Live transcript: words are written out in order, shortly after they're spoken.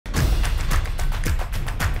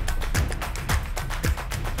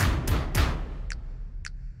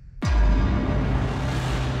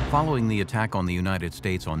Following the attack on the United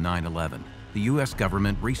States on 9/11, the U.S.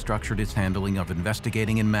 government restructured its handling of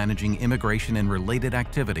investigating and managing immigration and related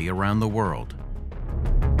activity around the world.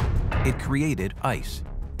 It created ICE,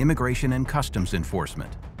 Immigration and Customs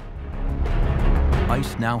Enforcement.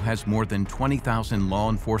 ICE now has more than 20,000 law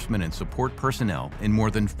enforcement and support personnel in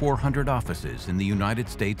more than 400 offices in the United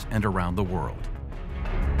States and around the world.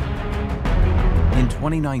 In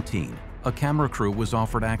 2019, a camera crew was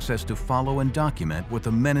offered access to follow and document what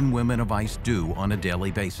the men and women of ICE do on a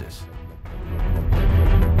daily basis.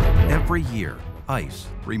 Every year, ICE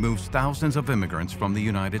removes thousands of immigrants from the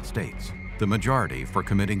United States, the majority for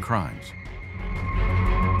committing crimes.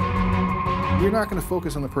 You're not going to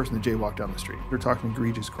focus on the person that jaywalked down the street. You're talking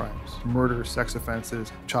egregious crimes, murder, sex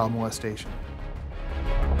offenses, child molestation.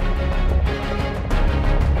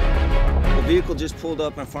 The vehicle just pulled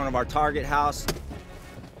up in front of our target house.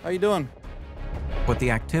 How you doing? But the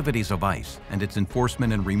activities of ICE and its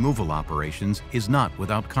enforcement and removal operations is not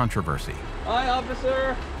without controversy. Hi,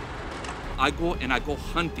 officer. I go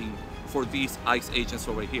hunting for these ICE agents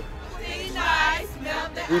over here.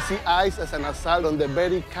 We see ICE as an assault on the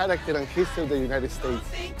very character and history of the United States.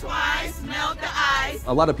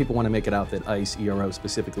 A lot of people want to make it out that ICE, ERO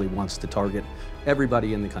specifically, wants to target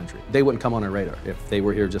everybody in the country. They wouldn't come on our radar if they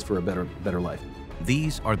were here just for a better life.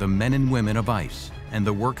 These are the men and women of ICE and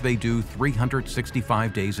the work they do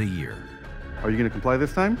 365 days a year. Are you going to comply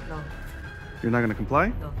this time? No. You're not going to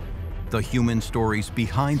comply? No. The human stories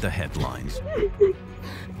behind the headlines.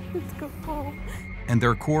 Let's go home. And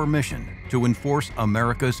their core mission to enforce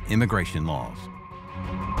America's immigration laws.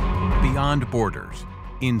 Beyond borders,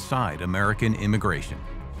 inside American immigration.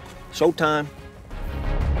 Showtime.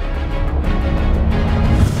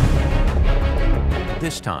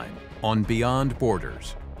 This time on Beyond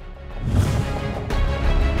Borders.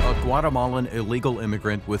 A Guatemalan illegal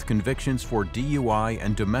immigrant with convictions for DUI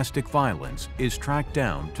and domestic violence is tracked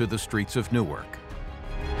down to the streets of Newark.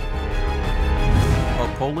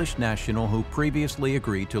 A Polish national who previously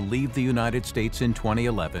agreed to leave the United States in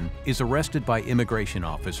 2011 is arrested by immigration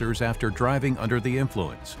officers after driving under the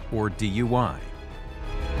influence, or DUI.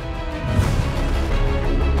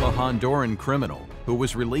 A Honduran criminal who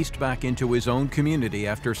was released back into his own community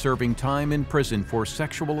after serving time in prison for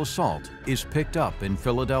sexual assault is picked up in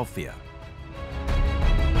Philadelphia.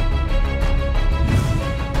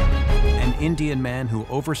 An Indian man who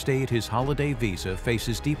overstayed his holiday visa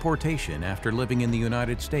faces deportation after living in the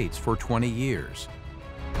United States for 20 years.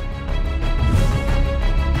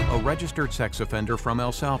 A registered sex offender from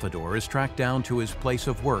El Salvador is tracked down to his place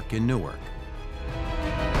of work in Newark.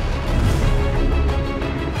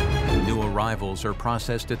 New arrivals are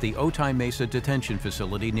processed at the Otay Mesa detention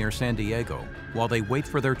facility near San Diego while they wait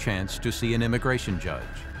for their chance to see an immigration judge.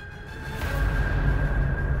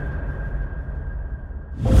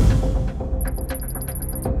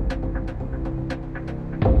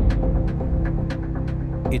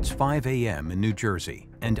 It's 5 a.m. in New Jersey,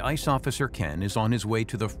 and ICE officer Ken is on his way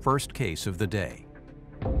to the first case of the day.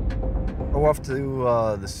 We're off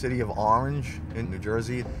to the city of Orange in New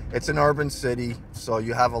Jersey. It's an urban city, so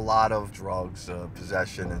you have a lot of drugs,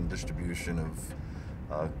 possession and distribution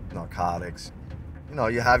of narcotics. You know,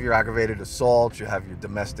 you have your aggravated assaults, you have your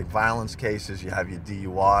domestic violence cases, you have your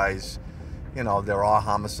DUIs. You know, there are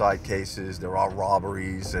homicide cases, there are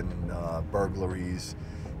robberies and burglaries.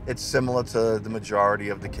 It's similar to the majority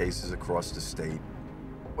of the cases across the state.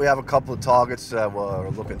 We have a couple of targets that we're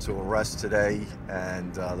looking to arrest today,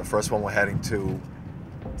 and the first one we're heading to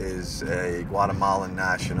is a Guatemalan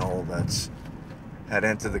national that's had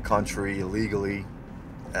entered the country illegally,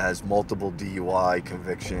 has multiple DUI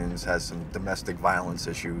convictions, has some domestic violence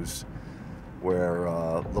issues.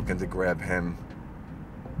 We're looking to grab him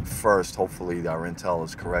first. Hopefully our intel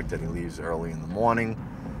is correct that he leaves early in the morning.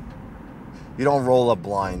 You don't roll up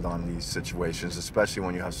blind on these situations, especially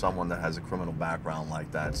when you have someone that has a criminal background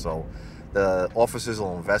like that. So the officers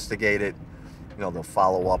will investigate it, you know, they'll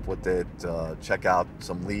follow up with it, check out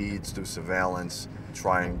some leads, do surveillance,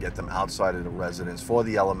 try and get them outside of the residence for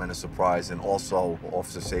the element of surprise and also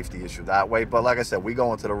officer safety issue that way. But like I said, we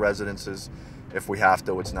go into the residences if we have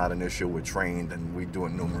to. It's not an issue. We're trained and we do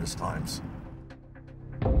it numerous times.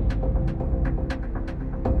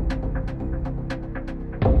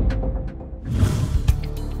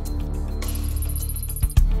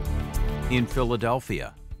 In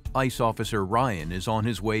Philadelphia, ICE officer Ryan is on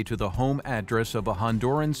his way to the home address of a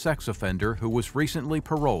Honduran sex offender who was recently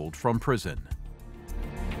paroled from prison.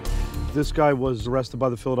 This guy was arrested by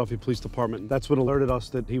the Philadelphia Police Department. That's what alerted us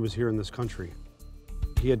that he was here in this country.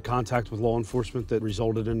 He had contact with law enforcement that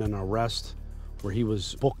resulted in an arrest where he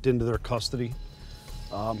was booked into their custody.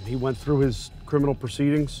 He went through his criminal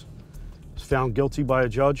proceedings, was found guilty by a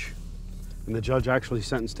judge, and the judge actually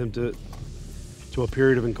sentenced him to a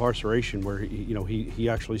period of incarceration where he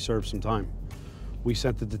actually served some time. We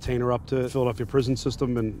sent the detainer up to Philadelphia prison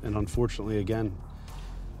system, and unfortunately, again,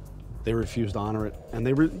 they refused to honor it. And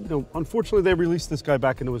unfortunately, they released this guy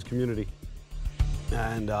back into his community,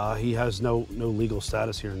 and he has no legal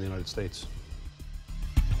status here in the United States.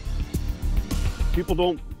 People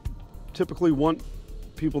don't typically want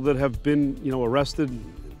people that have been, arrested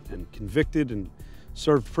and convicted and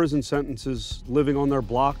served prison sentences living on their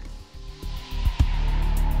block.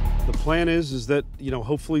 The plan is that,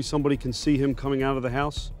 hopefully somebody can see him coming out of the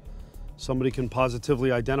house. Somebody can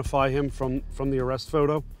positively identify him from the arrest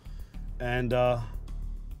photo. And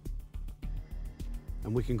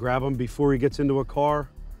we can grab him before he gets into a car,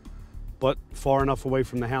 but far enough away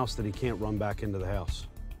from the house that he can't run back into the house.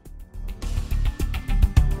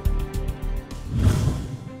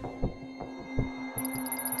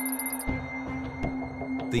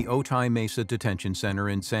 The Otay Mesa Detention Center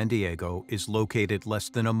in San Diego is located less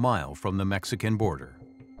than a mile from the Mexican border.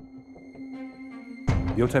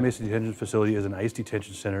 The Otay Mesa Detention Facility is an ICE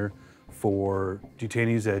detention center for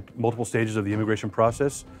detainees at multiple stages of the immigration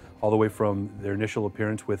process, all the way from their initial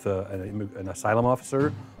appearance with an asylum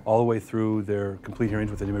officer, all the way through their complete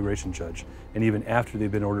hearings with an immigration judge, and even after they've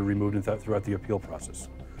been ordered removed and throughout the appeal process.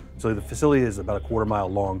 So the facility is about a quarter-mile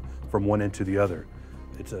long from one end to the other.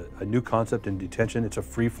 It's a new concept in detention. It's a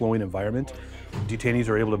free-flowing environment. Detainees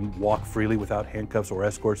are able to walk freely without handcuffs or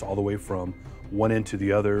escorts all the way from one end to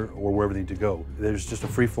the other or wherever they need to go. There's just a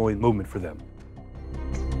free-flowing movement for them.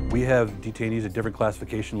 We have detainees at different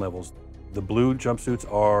classification levels. The blue jumpsuits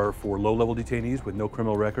are for low-level detainees with no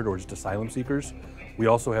criminal record or just asylum seekers. We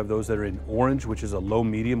also have those that are in orange, which is a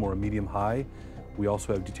low-medium or a medium-high. We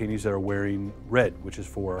also have detainees that are wearing red, which is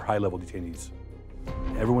for high-level detainees.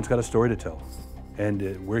 Everyone's got a story to tell.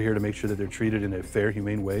 And we're here to make sure that they're treated in a fair,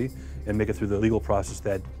 humane way and make it through the legal process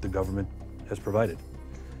that the government has provided.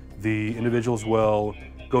 The individuals will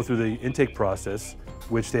go through the intake process,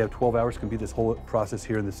 which they have 12 hours to complete this whole process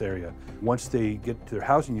here in this area. Once they get to their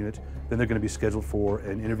housing unit, then they're going to be scheduled for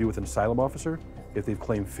an interview with an asylum officer if they've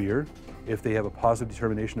claimed fear. If they have a positive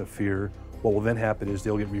determination of fear, what will then happen is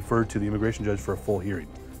they'll get referred to the immigration judge for a full hearing,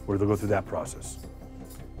 where they'll go through that process.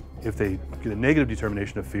 If they get a negative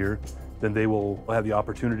determination of fear, then they will have the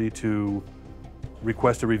opportunity to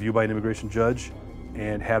request a review by an immigration judge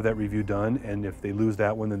and have that review done, and if they lose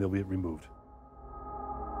that one, then they'll be removed.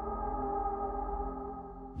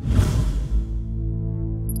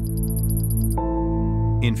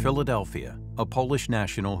 In Philadelphia, a Polish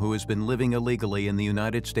national who has been living illegally in the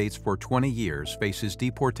United States for 20 years faces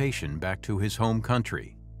deportation back to his home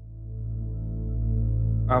country.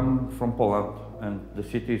 I'm from Poland, and the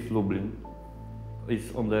city is Lublin.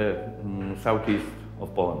 It's on the southeast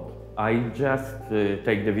of Poland. I just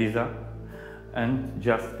take the visa and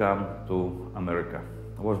just come to America.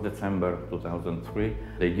 It was December 2003.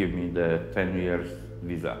 They give me the 10 years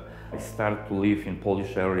visa. I start to live in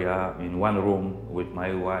Polish area in one room with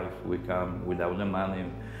my wife. We come without the money.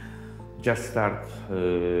 Just start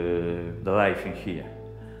the life in here.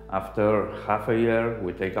 After half a year,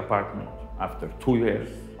 we take apartment. After 2 years,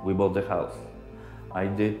 we bought the house. I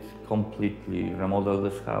did completely remodel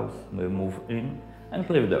this house, move in and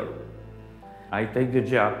live there. I take the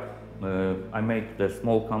job. I make the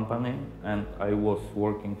small company and I was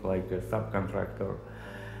working like a subcontractor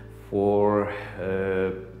for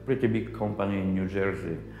a pretty big company in New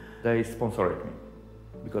Jersey. They sponsored me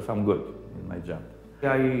because I'm good in my job.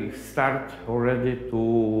 I start already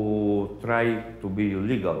to try to be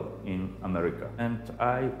legal in America. And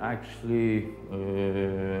I actually,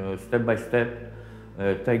 step by step,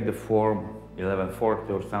 take the form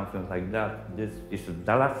 1140 or something like that. This is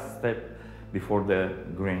the last step before the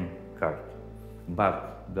green card.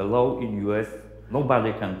 But the law in US,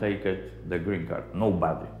 nobody can take it, the green card,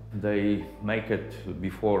 nobody. They make it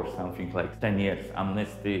before something like 10 years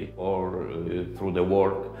amnesty or through the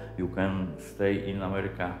work you can stay in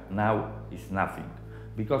America. Now it's nothing.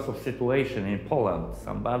 Because of situation in Poland,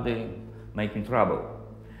 somebody making trouble.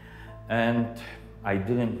 And I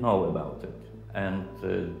didn't know about it. And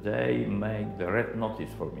they make the red notice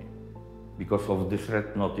for me. Because of this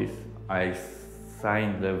red notice, I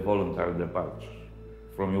signed the voluntary departure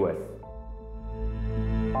from US.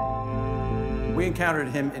 We encountered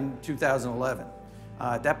him in 2011.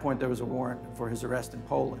 At that point, there was a warrant for his arrest in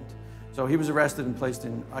Poland. So he was arrested and placed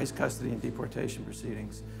in ICE custody and deportation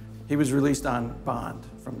proceedings. He was released on bond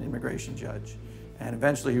from the immigration judge. And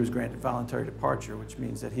eventually he was granted voluntary departure, which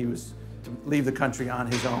means that he was to leave the country on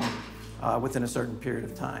his own within a certain period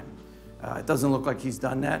of time. It doesn't look like he's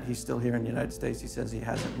done that. He's still here in the United States. He says he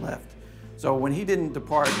hasn't left. So when he didn't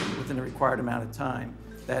depart within the required amount of time,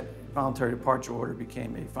 that voluntary departure order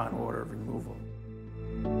became a final order of removal.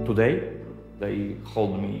 Today, they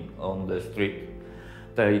hold me on the street,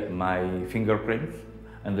 take my fingerprints,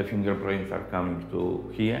 and the fingerprints are coming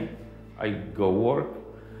to here. I go work,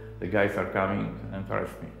 the guys are coming and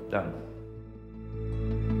arrest me. Done.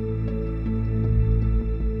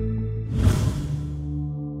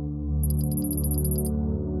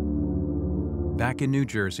 Back in New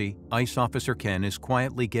Jersey, ICE Officer Ken is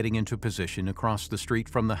quietly getting into position across the street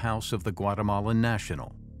from the house of the Guatemalan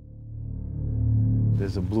national.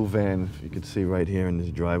 There's a blue van, you can see right here in this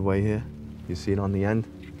driveway here. You see it on the end,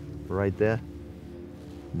 right there?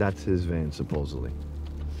 That's his van, supposedly.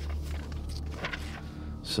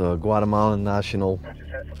 So Guatemalan national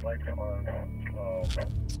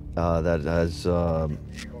that has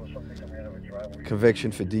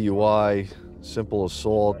conviction for DUI, simple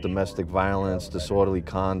assault, domestic violence, disorderly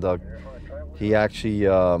conduct. He actually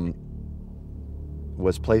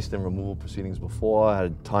was placed in removal proceedings before,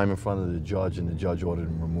 had time in front of the judge, and the judge ordered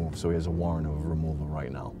him removed, so he has a warrant of removal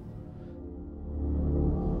right now.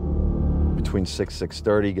 Between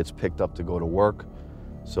 6:30, gets picked up to go to work,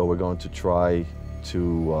 so we're going to try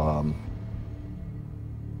to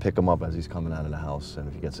pick him up as he's coming out of the house, and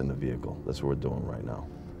if he gets in the vehicle. That's what we're doing right now.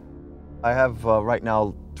 I have right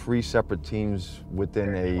now 3 separate teams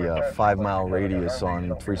within a 5-mile radius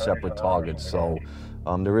on 3 separate targets, so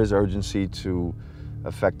there is urgency to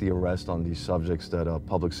effect the arrest on these subjects that are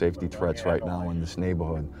public safety threats right now in this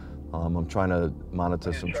neighborhood. I'm trying to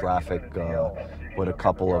monitor some traffic with a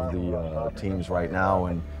couple of the teams right now,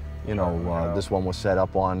 and you know, this one was set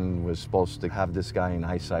up on, was supposed to have this guy in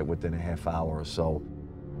eyesight within a half hour or so.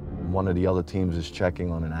 One of the other teams is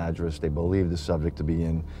checking on an address they believe the subject to be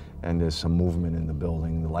in, and there's some movement in the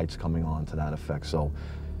building, the lights coming on to that effect. So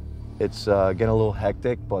it's getting a little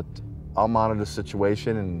hectic, but I'll monitor the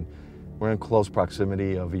situation, and we're in close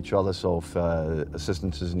proximity of each other, so if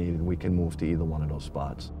assistance is needed, we can move to either one of those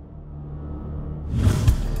spots.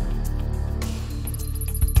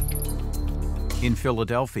 In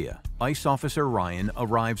Philadelphia, ICE Officer Ryan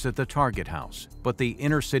arrives at the target house, but the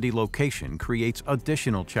inner-city location creates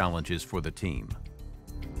additional challenges for the team.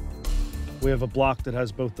 We have a block that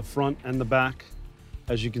has both the front and the back.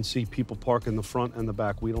 As you can see, people park in the front and the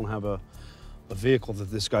back. We don't have a vehicle that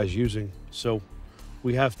this guy's using, so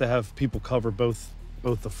we have to have people cover both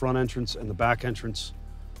the front entrance and the back entrance.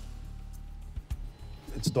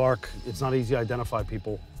 It's dark. It's not easy to identify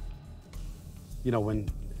people. You know,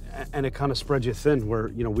 and it kind of spreads you thin where,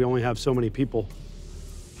 you know, we only have so many people.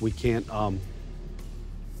 We can't,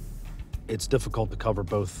 it's difficult to cover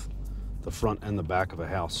both the front and the back of a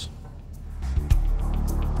house.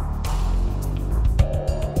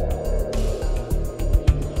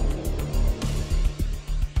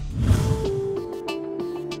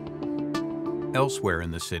 Elsewhere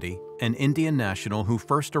in the city, an Indian national who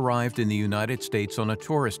first arrived in the United States on a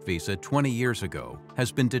tourist visa 20 years ago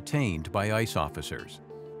has been detained by ICE officers.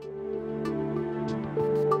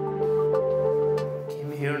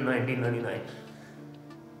 Came here in 1999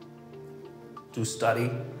 to study,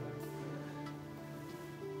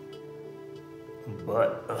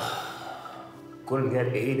 but couldn't get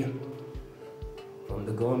aid from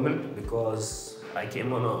the government because I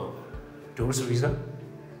came on a tourist visa.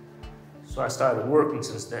 So I started working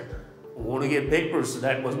since then. I want to get papers, so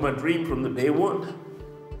that was my dream from the day one.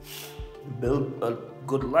 Build a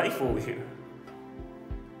good life over here.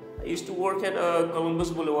 I used to work at a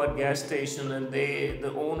Columbus Boulevard gas station, and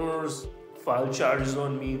the owners filed charges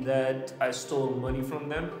on me that I stole money from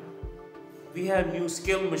them. We had new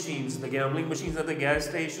skill machines, the gambling machines at the gas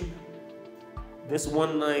station. This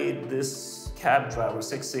one night, this cab driver,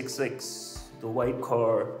 666, the white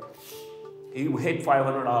car, he hit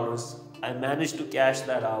 $500. I managed to cash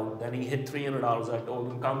that out. Then he hit $300. I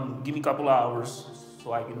told him, come, give me a couple hours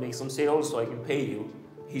so I can make some sales so I can pay you.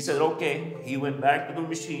 He said, okay. He went back to the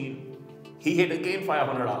machine. He hit again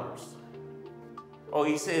 $500. Oh,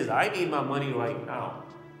 he says, I need my money right now.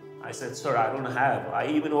 I said, sir, I don't have. I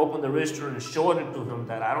even opened the register and showed it to him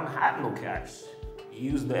that I don't have no cash. He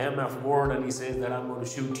used the MF word and he says that I'm going to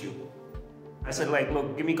shoot you. I said, like,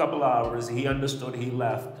 look, give me a couple hours. He understood, he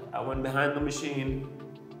left. I went behind the machine.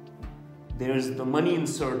 There's the money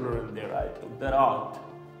inserter in there. I took that out.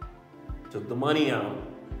 Took the money out.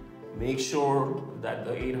 Make sure that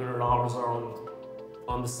the $800 are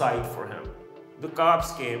on the side for him. The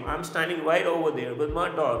cops came. I'm standing right over there with my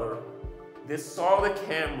daughter. They saw the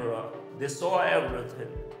camera. They saw everything.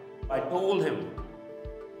 I told him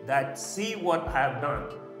that, see what I have done.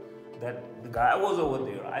 that the guy was over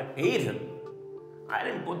there. I paid him. I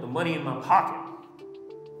didn't put the money in my pocket.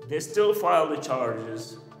 They still filed the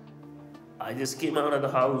charges. I just came out of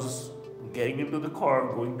the house, getting into the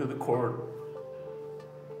car, going to the court,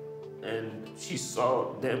 and she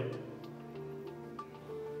saw them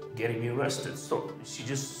getting me arrested. So she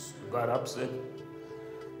just got upset.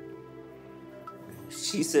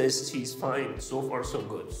 She says she's fine, so far so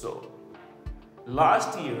good. So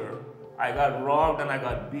last year, I got robbed and I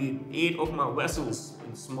got beat. 8 of my vessels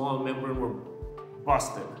in small membrane were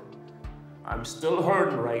busted. I'm still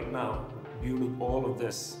hurting right now due to all of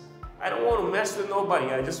this. I don't want to mess with nobody.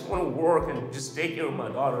 I just want to work and just take care of my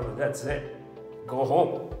daughter, and that's it. Go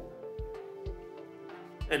home.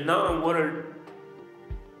 And now I'm worried.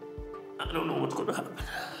 I don't know what's going to happen.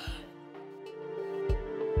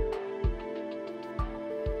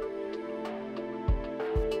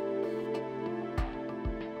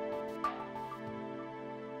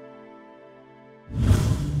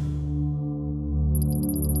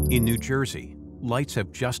 In New Jersey, lights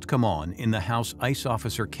have just come on in the house ICE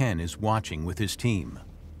officer Ken is watching with his team.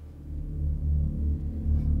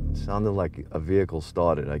 It sounded like a vehicle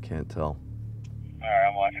started, I can't tell. All right,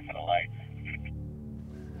 I'm watching for the lights.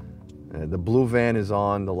 The blue van is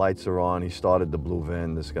on, the lights are on. He started the blue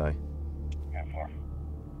van, this guy. 10-4.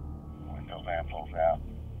 Window van pulls out.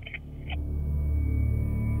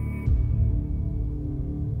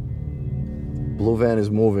 Blue van is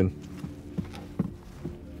moving.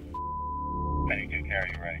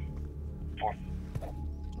 Carry, ready. 4.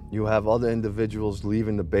 You have other individuals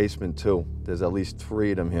leaving the basement too. There's at least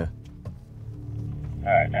 3 of them here.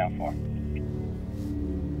 All right, down 4.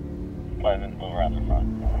 Pleasant, move around the front.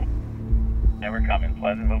 Yeah, we're coming.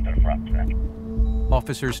 Pleasant, move to the front.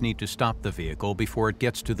 Officers need to stop the vehicle before it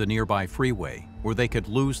gets to the nearby freeway, where they could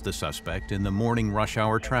lose the suspect in the morning rush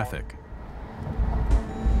hour traffic.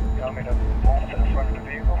 You want me to pull to the front of the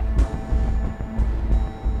vehicle?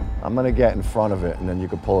 I'm gonna get in front of it and then you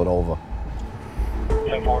can pull it over.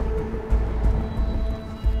 10-4.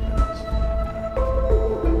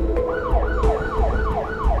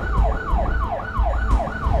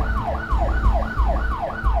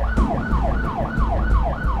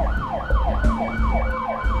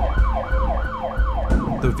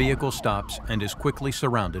 The vehicle stops and is quickly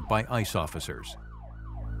surrounded by ICE officers.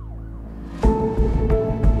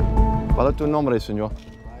 ¿Cuál es tu nombre, señor?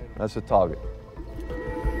 That's the target.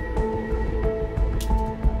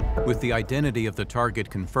 With the identity of the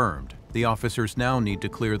target confirmed, the officers now need to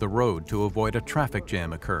clear the road to avoid a traffic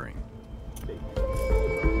jam occurring.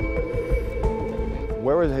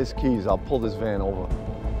 Where are his keys? I'll pull this van over.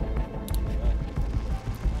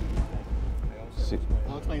 Sí.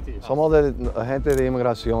 Somos de agentes de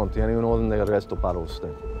inmigración. Tiene un orden de arresto para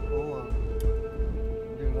usted.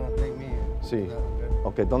 Sí.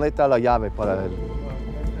 Ok, ¿dónde está la llave para él?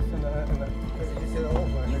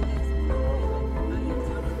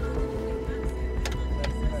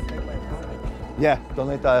 Yeah,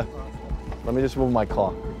 ¿dónde está? Let me just move my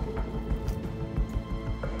car.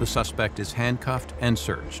 The suspect is handcuffed and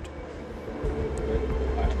searched.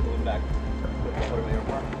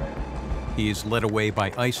 He is led away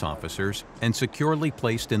by ICE officers and securely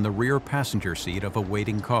placed in the rear passenger seat of a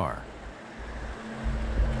waiting car.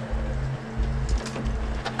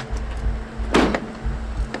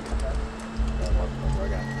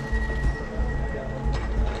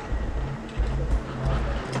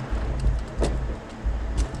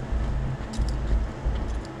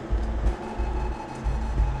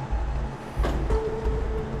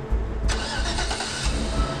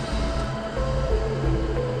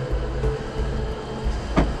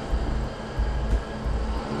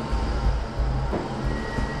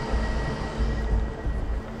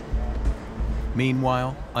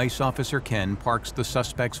 Meanwhile, ICE officer Ken parks the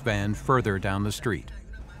suspect's van further down the street.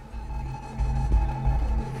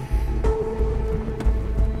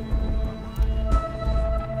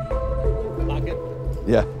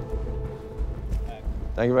 Yeah.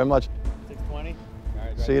 Thank you very much. 620. All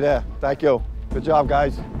right, see you there. Thank you. Good job,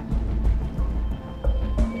 guys.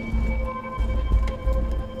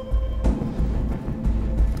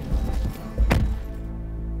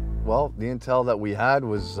 Well, the intel that we had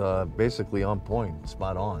was basically on point,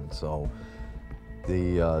 spot on. So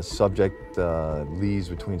the subject leaves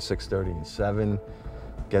between 6:30 and 7,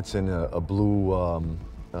 gets in a blue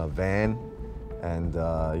van, and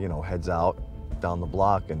you know, heads out down the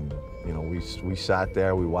block. And you know, we sat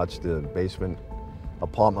there, we watched the basement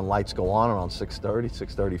apartment lights go on around 6:30,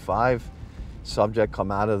 6:35. Subject come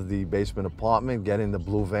out of the basement apartment, get in the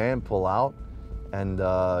blue van, pull out. And,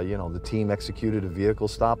 you know, the team executed a vehicle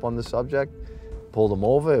stop on the subject. pulled him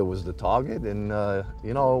over. It was the target, and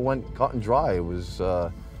you know, it went cut and dry. It was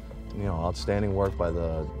you know, outstanding work by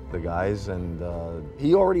the guys, and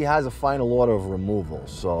he already has a final order of removal,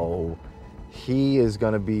 so he is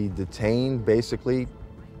going to be detained basically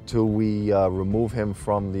till we remove him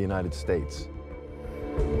from the United States.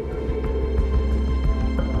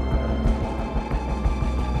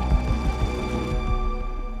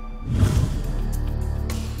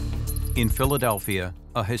 In Philadelphia,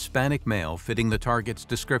 a Hispanic male fitting the target's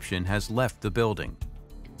description has left the building.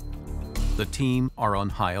 The team are on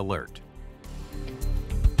high alert.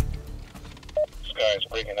 This guy is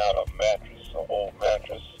breaking out a mattress, an old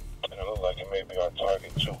mattress, and it looks like it may be our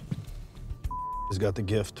target too. He's got the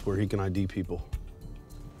gift where he can ID people.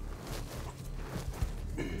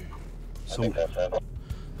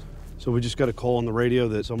 So we just got a call on the radio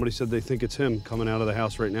that somebody said they think it's him coming out of the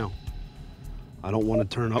house right now. I don't want to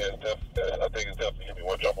turn up. Yeah, I think it's definitely him. You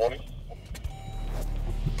want to jump on him?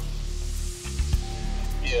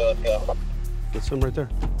 Yeah, let's go. That's him right there.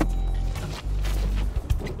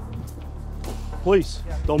 Police,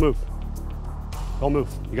 don't move. Don't move.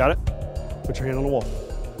 You got it? Put your hand on the wall.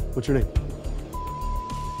 What's your name?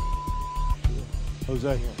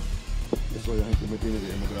 Jose. Soy agente metido de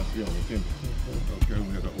inmigración, ¿entiendes? Okay,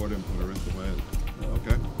 we have an order for the rest of my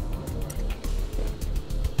okay?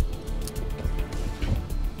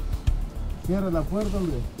 Cierra la puerta,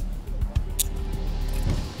 hombre.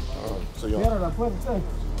 Señor. Cierra la puerta, usted.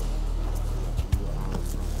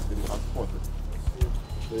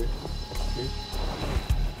 Sí. Aquí.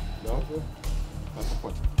 No. That's the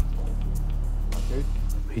puerta. Okay.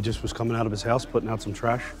 He just was coming out of his house, putting out some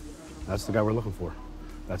trash. That's the guy we're looking for.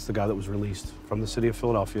 That's the guy that was released from the city of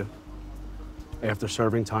Philadelphia after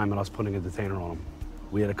serving time and us putting a detainer on him.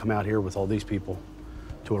 We had to come out here with all these people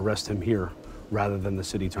to arrest him here rather than the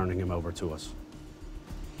city turning him over to us.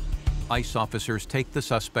 ICE officers take the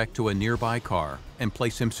suspect to a nearby car and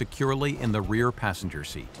place him securely in the rear passenger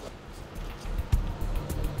seat.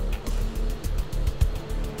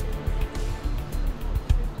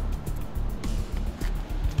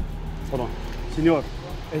 Hold on. Señor,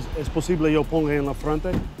 ¿es posible yo ponga en la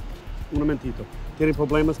frente? Un momentito. ¿Tiene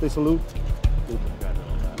problemas de salud?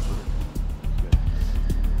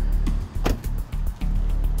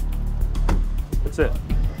 That's it.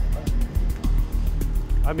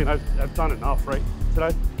 I mean, I've done enough, right,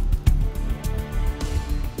 today?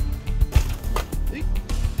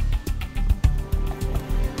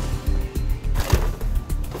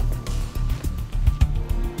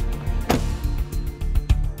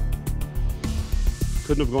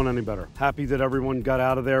 Couldn't have gone any better. Happy that everyone got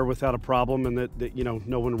out of there without a problem and that you know,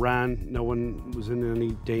 no one ran, no one was in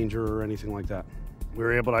any danger or anything like that. We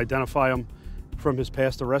were able to identify him from his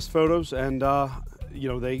past arrest photos, and you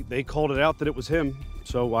know, they called it out that it was him,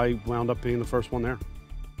 so I wound up being the first one there.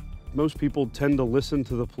 Most people tend to listen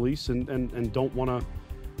to the police and don't want to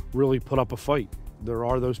really put up a fight. There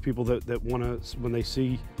are those people that want to, when they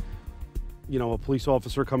see, you know, a police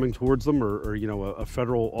officer coming towards them or you know, a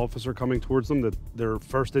federal officer coming towards them, that their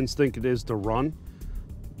first instinct is to run.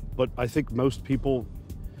 But I think most people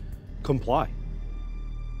comply.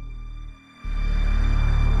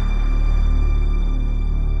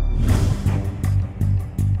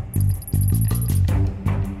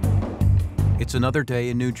 It's another day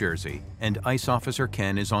in New Jersey, and ICE officer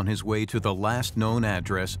Ken is on his way to the last known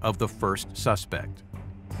address of the first suspect.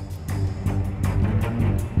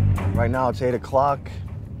 Right now it's 8 o'clock.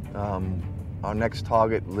 Our next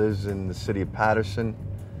target lives in the city of Patterson.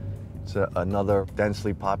 It's another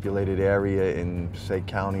densely populated area in Passaic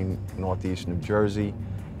County, northeast New Jersey.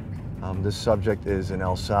 This subject is an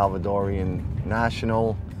El Salvadorian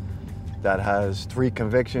national that has 3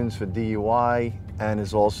 convictions for DUI and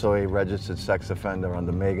is also a registered sex offender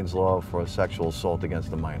under Megan's Law for a sexual assault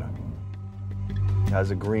against a minor. He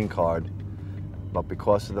has a green card, but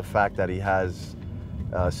because of the fact that he has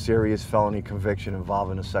a serious felony conviction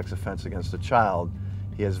involving a sex offense against a child,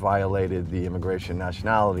 he has violated the Immigration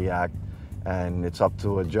Nationality Act, and it's up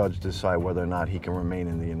to a judge to decide whether or not he can remain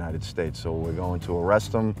in the United States. So we're going to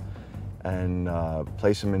arrest him and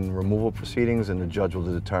place him in removal proceedings, and the judge will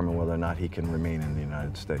determine whether or not he can remain in the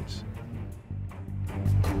United States.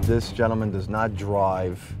 This gentleman does not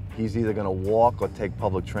drive. He's either going to walk or take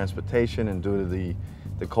public transportation, and due to the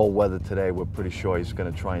cold weather today, we're pretty sure he's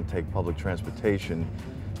going to try and take public transportation.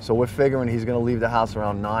 So we're figuring he's going to leave the house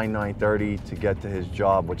around 9:30 to get to his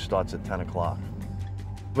job, which starts at 10 o'clock.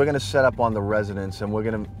 We're going to set up on the residence, and we're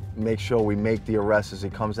going to make sure we make the arrest as he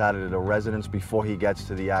comes out of the residence before he gets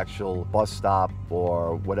to the actual bus stop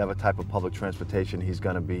or whatever type of public transportation he's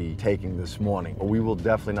going to be taking this morning. But we will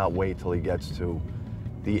definitely not wait till he gets to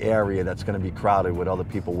the area that's going to be crowded with other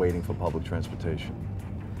people waiting for public transportation.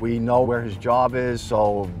 We know where his job is,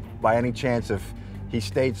 so by any chance if he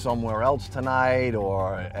stayed somewhere else tonight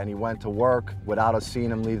and he went to work without us seeing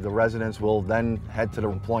him leave the residence, we'll then head to the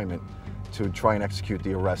employment to try and execute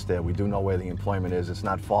the arrest there. We do know where the employment is. It's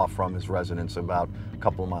not far from his residence, about a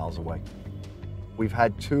couple of miles away. We've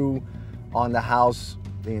had 2 on the house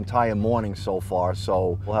the entire morning so far,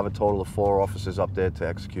 so we'll have a total of 4 officers up there to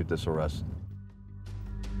execute this arrest.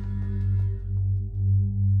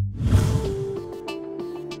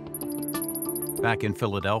 Back in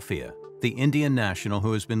Philadelphia, the Indian national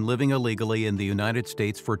who has been living illegally in the United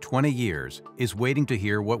States for 20 years is waiting to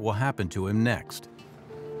hear what will happen to him next.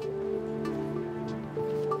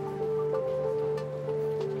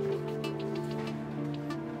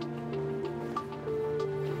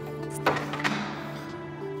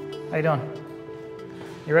 How you doing?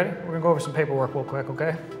 You ready? We're gonna go over some paperwork real quick,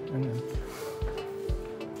 okay? And then,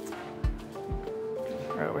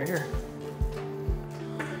 right over here.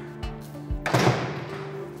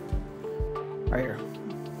 Right here.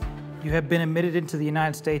 You have been admitted into the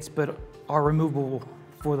United States but are removable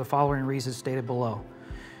for the following reasons stated below.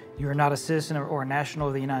 You are not a citizen or a national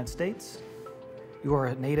of the United States. You are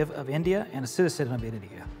a native of India and a citizen of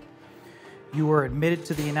India. You were admitted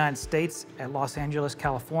to the United States at Los Angeles,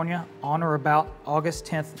 California on or about August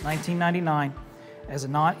 10th, 1999 as a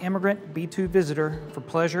non-immigrant B2 visitor for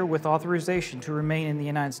pleasure with authorization to remain in the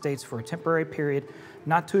United States for a temporary period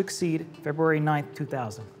not to exceed February 9th,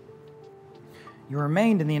 2000. You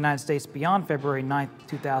remained in the United States beyond February 9th,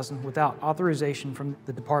 2000 without authorization from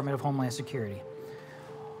the Department of Homeland Security.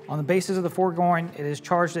 On the basis of the foregoing, it is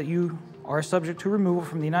charged that you are subject to removal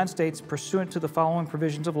from the United States pursuant to the following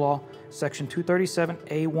provisions of law, Section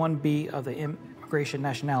 237A1B of the Immigration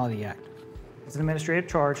Nationality Act. It's an administrative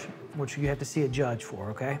charge, which you have to see a judge for,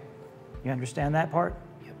 okay? You understand that part?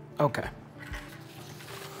 Yep. Okay.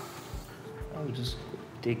 I'll just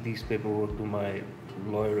take these paperwork to my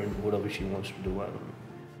lawyer and whatever she wants to do. I don't know.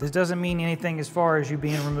 This doesn't mean anything as far as you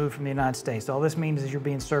being removed from the United States. All this means is you're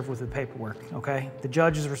being served with the paperwork, okay? The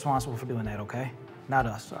judge is responsible for doing that, okay? Not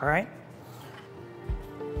us, all right?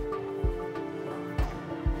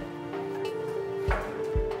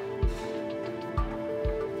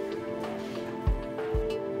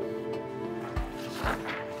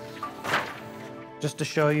 Just to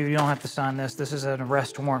show you, you don't have to sign this. This is an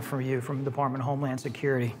arrest warrant for you from the Department of Homeland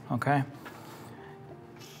Security, okay?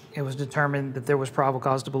 It was determined that there was probable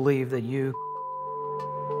cause to believe that you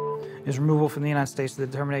is removal from the United States to the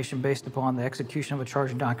determination based upon the execution of a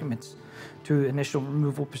charging documents to initial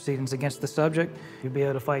removal proceedings against the subject. You'll be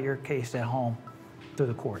able to fight your case at home through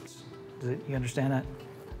the courts. You understand that?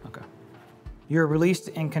 Okay. You're released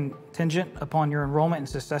in contingent upon your enrollment and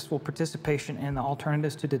successful participation in the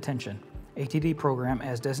Alternatives to Detention ATD program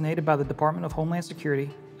as designated by the Department of Homeland Security.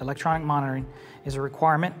 Electronic monitoring is a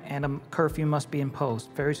requirement and a curfew must be imposed.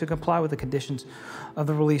 Failure to comply with the conditions of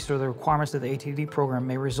the release or the requirements of the ATD program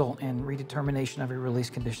may result in redetermination of your release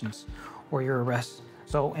conditions or your arrest.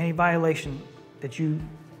 So any violation that you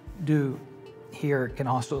do here can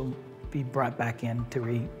also be brought back in to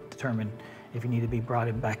redetermine if you need to be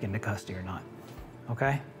brought back into custody or not.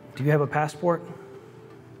 Okay? Do you have a passport?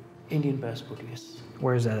 Indian passport, yes.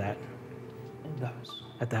 Where is that at? In the house.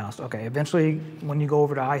 At the house, okay. Eventually, when you go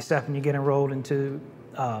over to ISAP and you get enrolled into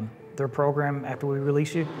their program after we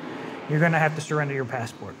release you, you're gonna have to surrender your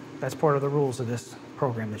passport. That's part of the rules of this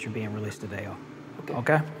program that you're being released today on. Okay.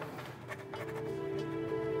 Okay?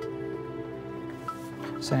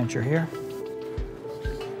 Signature here.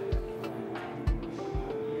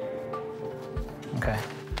 Okay.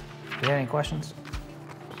 Do you have any questions?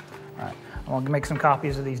 All right. I'm gonna make some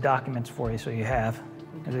copies of these documents for you so you have,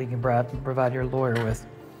 that you can provide your lawyer with.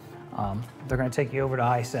 They're going to take you over to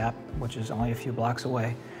ISAP, which is only a few blocks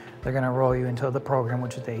away. They're going to enroll you into the program,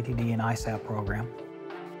 which is the ATD and ISAP program.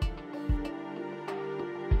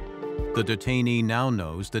 The detainee now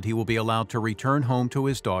knows that he will be allowed to return home to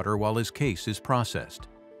his daughter while his case is processed.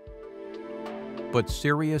 But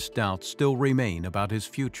serious doubts still remain about his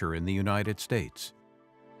future in the United States.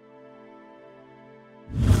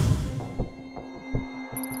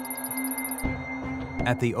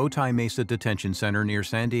 At the Otay Mesa Detention Center near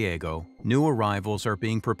San Diego, new arrivals are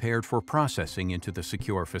being prepared for processing into the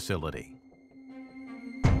secure facility.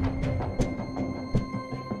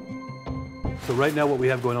 So right now what we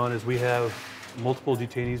have going on is we have multiple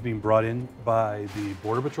detainees being brought in by the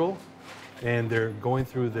Border Patrol, and they're going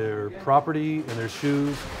through their property and their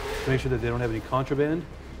shoes to make sure that they don't have any contraband,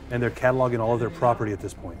 and they're cataloging all of their property at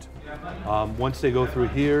this point. Once they go through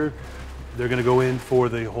here, they're going to go in for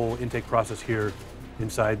the whole intake process here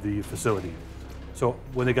inside the facility. So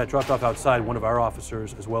when they got dropped off outside, one of our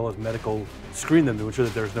officers, as well as medical, screened them to ensure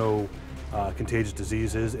that there's no contagious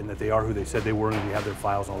diseases and that they are who they said they were and we have their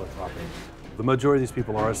files and all their property. The majority of these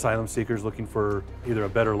people are asylum seekers looking for either a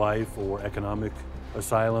better life or economic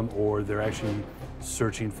asylum, or they're actually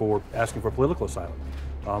asking for political asylum.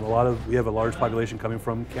 We have a large population coming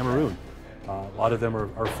from Cameroon. A lot of them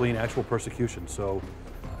are fleeing actual persecution. So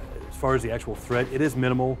as far as the actual threat, it is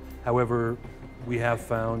minimal. However, we have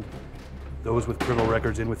found those with criminal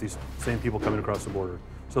records in with these same people coming across the border.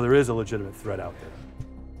 So there is a legitimate threat out there.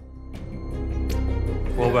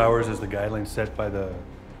 12 hours is the guideline set by the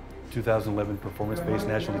 2011 performance-based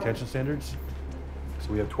national detention standards.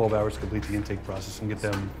 So we have 12 hours to complete the intake process and get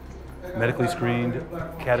them medically screened,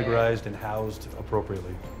 categorized, and housed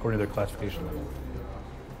appropriately according to their classification level.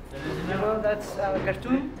 That's a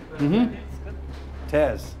cartoon? Mm-hmm.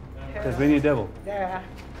 Taz. Tasmanian Devil. Yeah.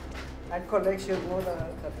 I collection all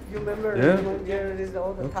you remember there is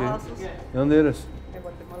all the tassels? ¿Dónde eres? In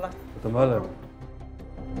Guatemala. Guatemala.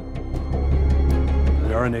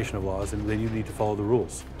 They are a nation of laws and they need to follow the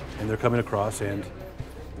rules. And they're coming across and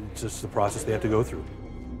it's just the process they have to go through.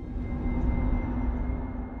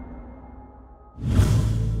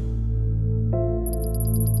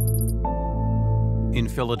 In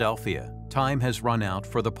Philadelphia, time has run out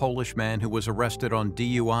for the Polish man who was arrested on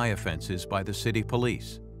DUI offenses by the city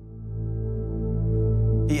police.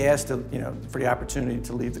 He asked for the opportunity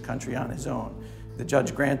to leave the country on his own. The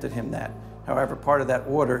judge granted him that. However, part of that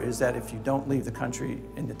order is that if you don't leave the country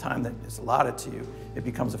in the time that is allotted to you, it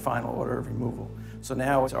becomes a final order of removal. So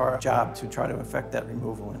now it's our job to try to effect that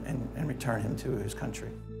removal and return him to his country.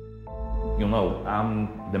 You know,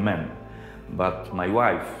 I'm the man, but my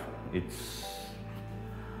wife, it's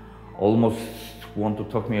almost want to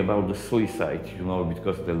talk me about the suicide,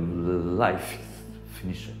 because the life is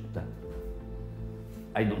finished.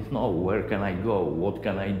 I don't know where can I go, what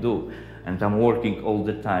can I do, and I'm working all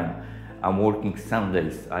the time. I'm working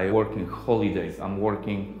Sundays, I'm working holidays, I'm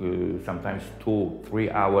working sometimes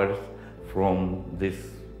 2-3 hours from this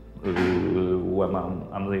when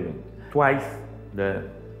I'm living. Twice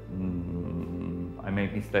I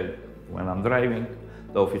make mistake. When I'm driving,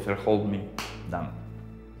 the officer hold me, done.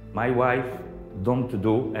 My wife don't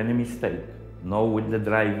do any mistake. No with the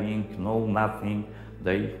driving, no nothing.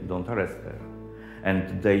 They don't arrest her.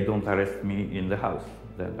 And they don't arrest me in the house.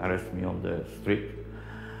 They arrest me on the street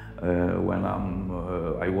when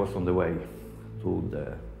I was on the way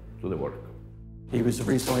to the work. He was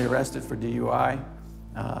recently arrested for DUI.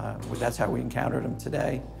 That's how we encountered him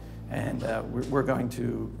today. And we're going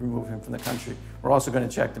to remove him from the country. We're also going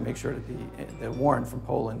to check to make sure that the warrant from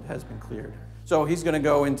Poland has been cleared. So he's going to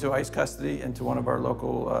go into ICE custody into one of our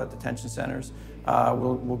local detention centers.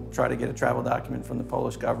 We'll try to get a travel document from the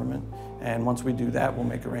Polish government. And once we do that, we'll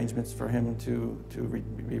make arrangements for him to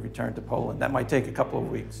be returned to Poland. That might take a couple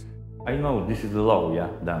of weeks. I know this is the law, yeah,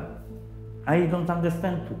 done. I don't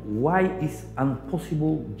understand why it's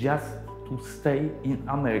impossible just to stay in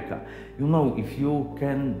America. If you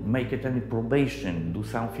can make it any probation, do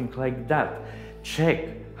something like that,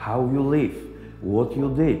 check how you live, what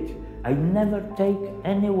you did. I never take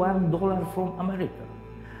any $1 from America.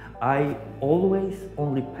 I always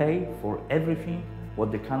only pay for everything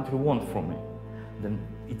what the country wants from me. Then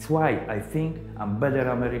it's why I think I'm better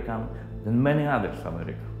American than many others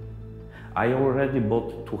Americans. I already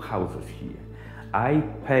bought 2 houses here. I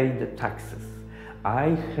pay the taxes.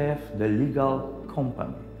 I have the legal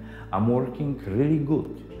company. I'm working really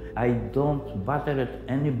good. I don't bother at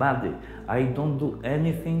anybody. I don't do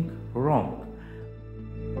anything wrong.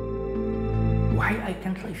 Why I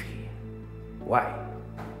can't live here? Why?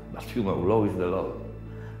 But law is the law.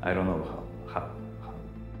 I don't know how.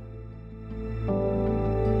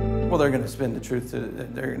 Well, they're going to spin the truth.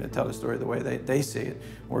 They're going to tell the story the way they see it.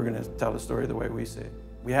 We're going to tell the story the way we see it.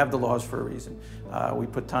 We have the laws for a reason. We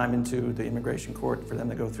put time into the immigration court for them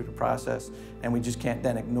to go through the process, and we just can't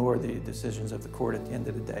then ignore the decisions of the court at the end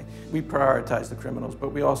of the day. We prioritize the criminals,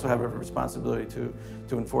 but we also have a responsibility to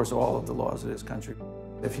enforce all of the laws of this country.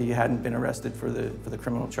 If he hadn't been arrested for the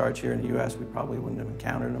criminal charge here in the U.S., we probably wouldn't have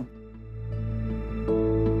encountered him.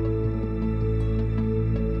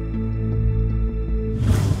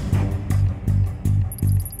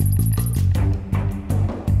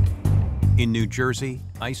 In New Jersey,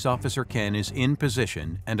 ICE Officer Ken is in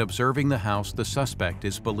position and observing the house the suspect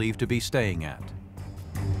is believed to be staying at.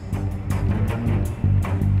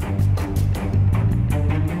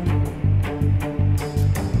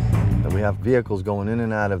 We have vehicles going in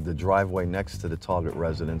and out of the driveway next to the target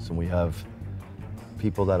residence, and we have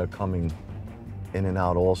people that are coming in and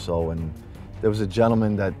out also. And there was a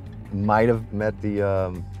gentleman that might have met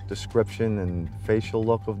the description and facial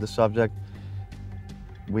look of the subject.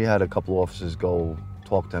 We had a couple officers go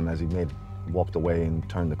talk to him as he walked away and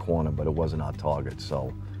turned the corner, but it wasn't our target.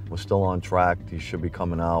 So we're still on track. He should be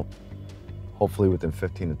coming out hopefully within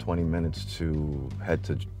 15 to 20 minutes to head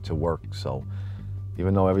to work. So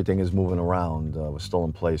even though everything is moving around, we're still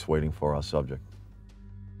in place waiting for our subject.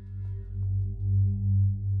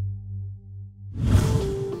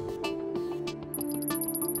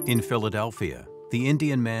 In Philadelphia, the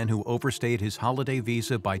Indian man who overstayed his holiday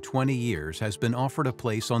visa by 20 years has been offered a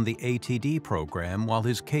place on the ATD program while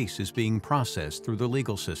his case is being processed through the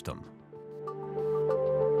legal system.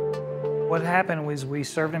 What happened was we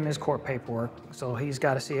served him his court paperwork, so he's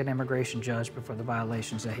got to see an immigration judge for the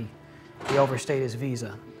violations that he overstayed his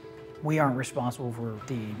visa. We aren't responsible for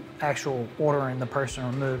the actual ordering the person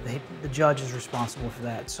removed. The judge is responsible for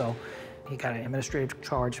that, so he got an administrative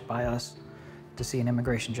charge by us to see an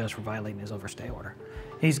immigration judge for violating his overstay order.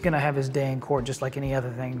 He's going to have his day in court just like any other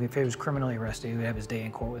thing. If he was criminally arrested, he would have his day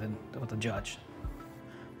in court with the judge.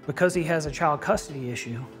 Because he has a child custody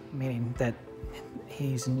issue, meaning that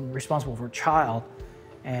he's responsible for a child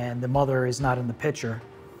and the mother is not in the picture,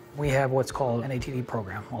 we have what's called an ATD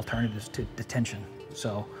program, Alternatives to Detention.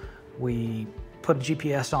 So we put a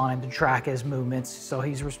GPS on him to track his movements, so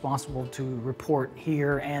he's responsible to report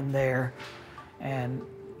here and there, and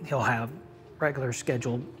he'll have regular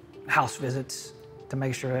scheduled house visits to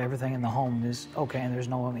make sure everything in the home is okay and there's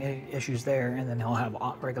no issues there, and then he'll have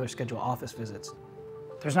regular scheduled office visits.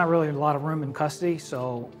 There's not really a lot of room in custody,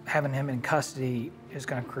 so having him in custody is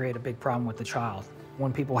going to create a big problem with the child.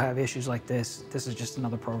 When people have issues like this is just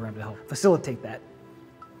another program to help facilitate that.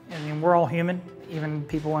 I mean, we're all human, even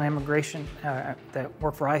people in immigration that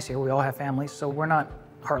work for ICE here, we all have families, so we're not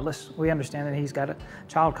heartless. We understand that he's got a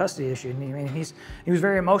child custody issue. And I mean, he was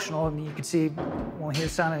very emotional, and you could see when he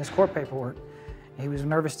was signing his court paperwork, he was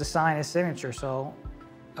nervous to sign his signature. So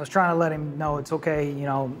I was trying to let him know it's okay. You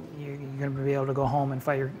know, you're going to be able to go home and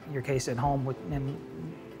fight your case at home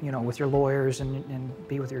with your lawyers and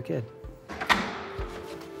be with your kid.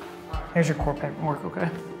 Here's your court paperwork, okay?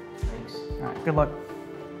 Thanks. All right, good luck.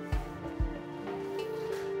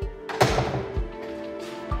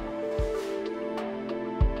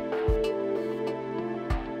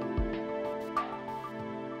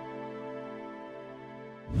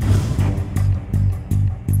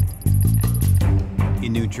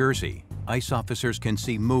 In New Jersey, ICE officers can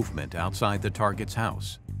see movement outside the target's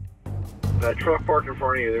house. That truck parked in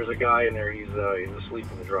front of you, there's a guy in there, he's asleep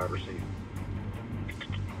in the driver's seat.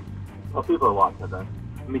 Well, people are watching that.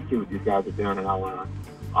 Let me see what these guys are doing, and I'll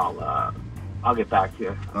get back to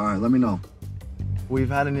you. All right, let me know. We've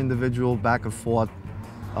had an individual back and forth.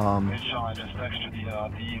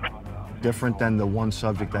 Different than the one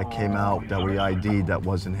subject that came out that we ID'd that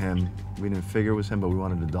wasn't him. We didn't figure it was him, but we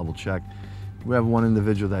wanted to double check. We have one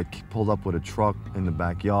individual that pulled up with a truck in the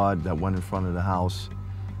backyard that went in front of the house.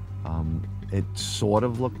 It sort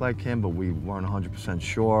of looked like him, but we weren't 100%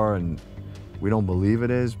 sure, and we don't believe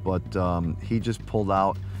it is, but he just pulled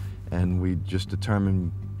out, and we just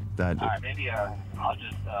determined that all right, maybe I'll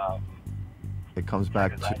just it comes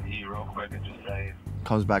back to ID real quick and just say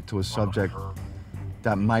comes back to a subject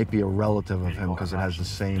that might be a relative of him because it has the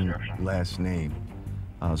same last name.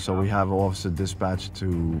 So we have an officer dispatched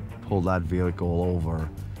to pull that vehicle over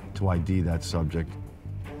to ID that subject.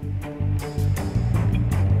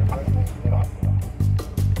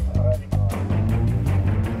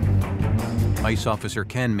 ICE officer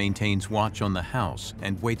Ken maintains watch on the house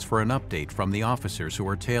and waits for an update from the officers who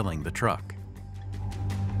are tailing the truck.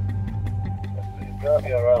 It's gotta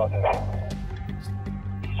be a relative.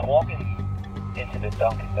 He's walking into the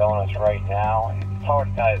Dunkin' Donuts right now. It's hard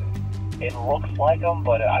to kind of, it looks like him,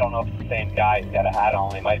 but I don't know if it's the same guy. He's got a hat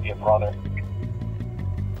on. He might be a brother.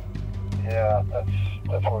 Yeah, that's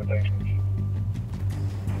what we're thinking.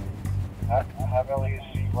 How about you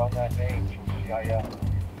run that name from CIF?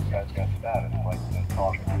 You guys got status like the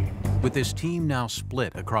talking. With his team now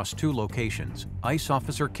split across 2 locations, ICE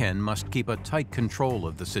officer Ken must keep a tight control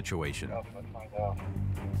of the situation. Let's find out.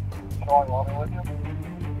 Calling Walter with you?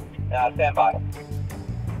 Yeah, stand by.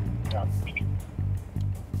 Yeah.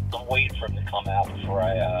 I'm waiting for him to come out before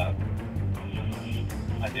I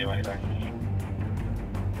do anything.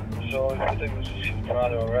 So I think this is his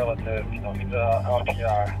brother or relative. You know, he's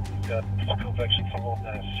RTR. He's got conviction for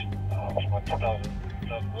wilderness from like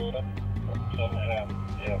 2007.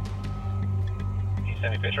 Yeah. Can you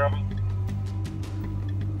send me a picture of him?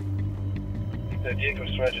 The vehicle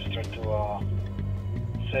was registered to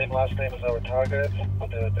same last name as our target, but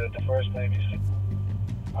the first name is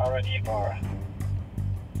RNE bar.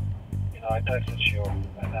 I texted you,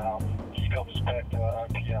 and he comes back to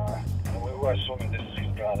RPR. And we were assuming this is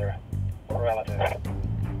his brother or relative.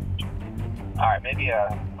 All right, maybe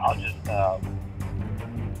I'll just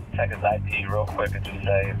check his ID real quick and just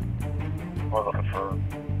say we're looking for a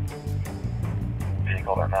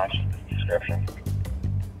vehicle that matches this description.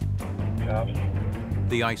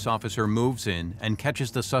 The ICE officer moves in and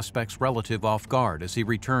catches the suspect's relative off guard as he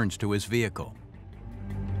returns to his vehicle.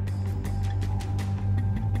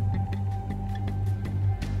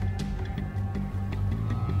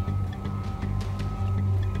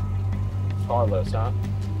 Carlos, huh?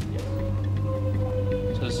 Yeah.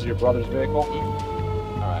 So this is your brother's vehicle?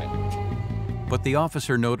 All right. But the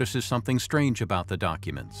officer notices something strange about the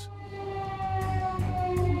documents.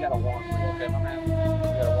 We got a warrant for you, okay, my man? We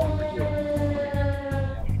got a warrant for you.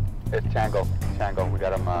 It's Tango. Tango. We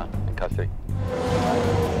got him in custody.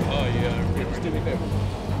 Oh, yeah. Just do me a favor.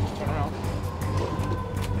 Just turn around.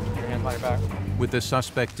 Put your hand by your back. With the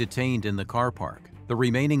suspect detained in the car park, the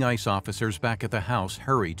remaining ICE officers back at the house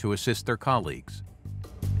hurry to assist their colleagues.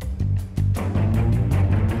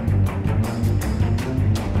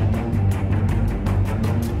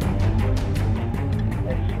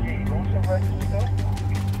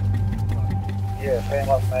 Yeah, same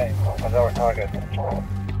last name as our target.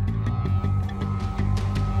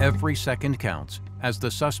 Every second counts, as the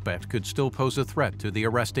suspect could still pose a threat to the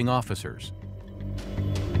arresting officers.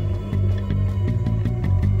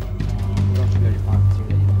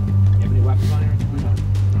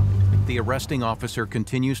 The arresting officer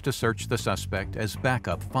continues to search the suspect as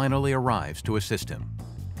backup finally arrives to assist him.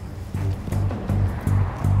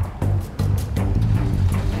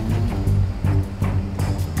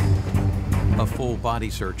 A full body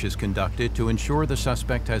search is conducted to ensure the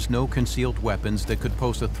suspect has no concealed weapons that could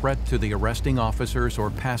pose a threat to the arresting officers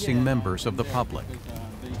or passing members of the public.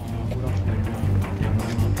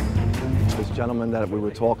 This gentleman that we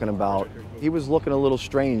were talking about, he was looking a little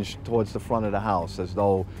strange towards the front of the house, as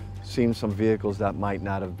though seeing some vehicles that might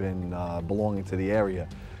not have been belonging to the area.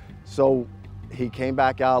 So he came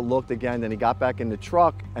back out, looked again, then he got back in the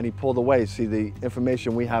truck and he pulled away. See, the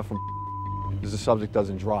information we have from is the subject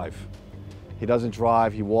doesn't drive. He doesn't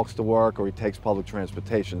drive, he walks to work, or he takes public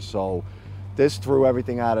transportation. So this threw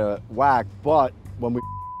everything out of whack, but when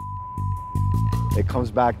it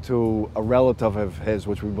comes back to a relative of his,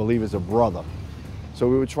 which we believe is a brother. So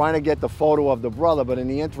we were trying to get the photo of the brother, but in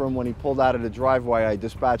the interim, when he pulled out of the driveway, I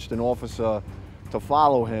dispatched an officer to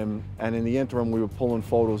follow him, and in the interim, we were pulling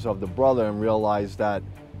photos of the brother and realized that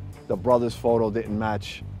the brother's photo didn't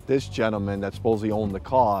match this gentleman that supposedly owned the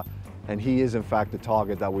car, and he is in fact the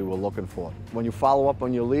target that we were looking for. When you follow up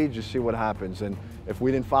on your leads, you see what happens, and if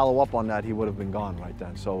we didn't follow up on that, he would have been gone right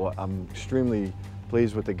then. So I'm extremely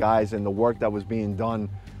pleased with the guys and the work that was being done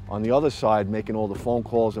on the other side, making all the phone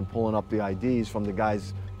calls and pulling up the IDs from the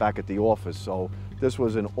guys back at the office. So this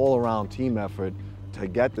was an all-around team effort to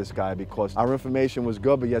get this guy, because our information was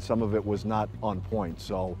good, but yet some of it was not on point.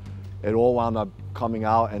 So it all wound up coming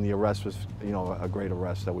out, and the arrest was, you know, a great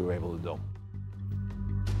arrest that we were able to do.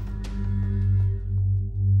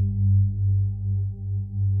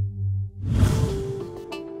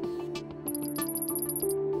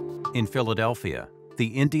 In Philadelphia, the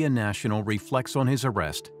Indian national reflects on his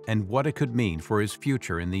arrest and what it could mean for his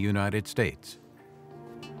future in the United States.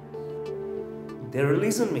 They're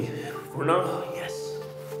releasing me for now, yes.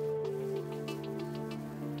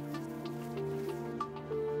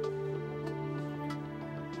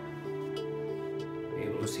 Be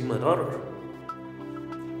able to see my daughter.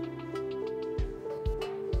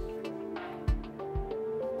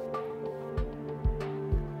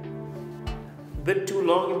 Been too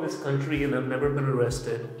long in this country and I've never been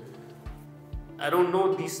arrested. I don't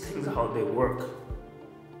know these things, how they work.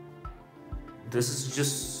 This is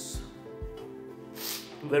just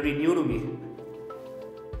very new to me.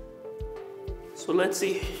 So let's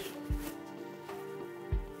see.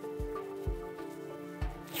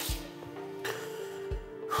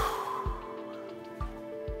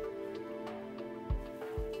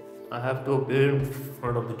 I have to appear in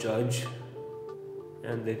front of the judge.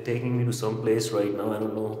 And they're taking me to some place right now, I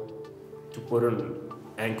don't know, to put an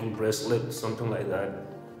ankle bracelet, something like that.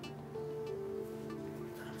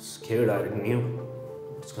 I'm scared, I didn't know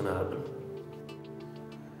what's gonna happen.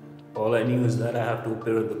 All I knew is that I have to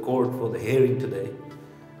appear in the court for the hearing today.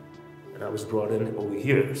 And I was brought in over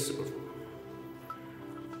here, so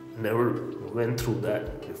never went through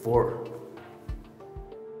that before.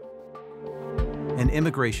 An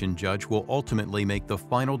immigration judge will ultimately make the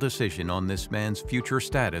final decision on this man's future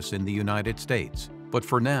status in the United States. But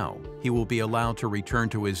for now, he will be allowed to return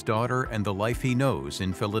to his daughter and the life he knows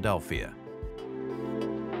in Philadelphia.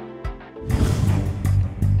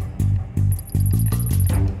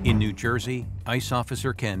 In New Jersey, ICE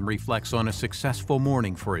Officer Ken reflects on a successful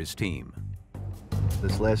morning for his team.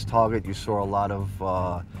 This last target, you saw a lot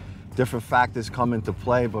of different factors come into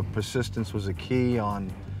play, but persistence was a key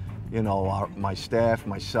on, you know, my staff,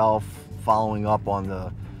 myself, following up on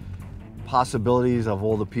the possibilities of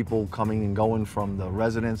all the people coming and going from the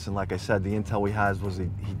residents. And like I said, the intel we had was he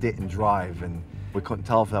didn't drive, and we couldn't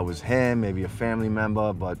tell if that was him, maybe a family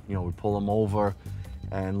member, but you know, we pull him over,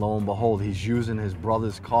 and lo and behold, he's using his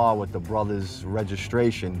brother's car with the brother's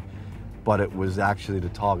registration, but it was actually the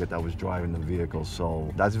target that was driving the vehicle.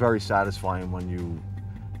 So that's very satisfying when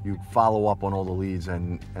you follow up on all the leads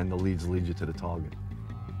and the leads lead you to the target.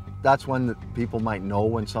 That's when people might know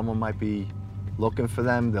when someone might be looking for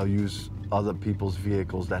them. They'll use other people's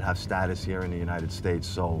vehicles that have status here in the United States.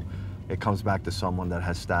 So it comes back to someone that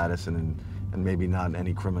has status and maybe not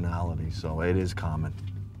any criminality. So it is common.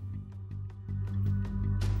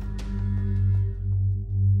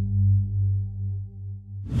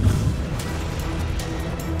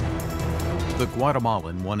 The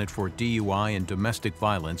Guatemalan wanted for DUI and domestic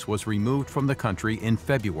violence was removed from the country in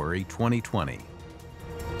February 2020.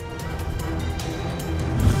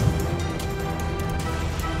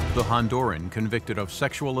 The Honduran convicted of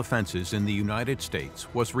sexual offenses in the United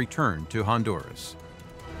States was returned to Honduras.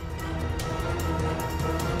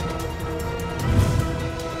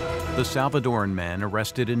 The Salvadoran man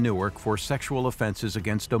arrested in Newark for sexual offenses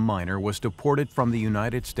against a minor was deported from the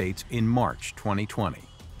United States in March 2020.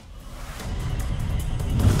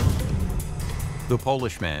 The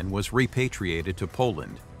Polish man was repatriated to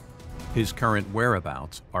Poland. His current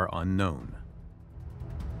whereabouts are unknown.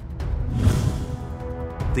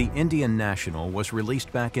 The Indian national was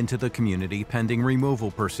released back into the community pending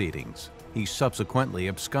removal proceedings. He subsequently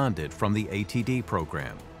absconded from the ATD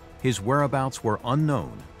program. His whereabouts were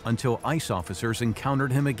unknown until ICE officers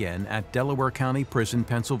encountered him again at Delaware County Prison,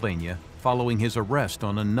 Pennsylvania, following his arrest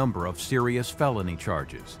on a number of serious felony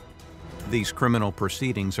charges. These criminal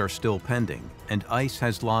proceedings are still pending, and ICE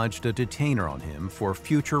has lodged a detainer on him for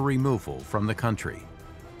future removal from the country.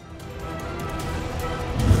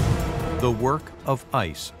 The work of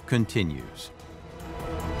ICE continues.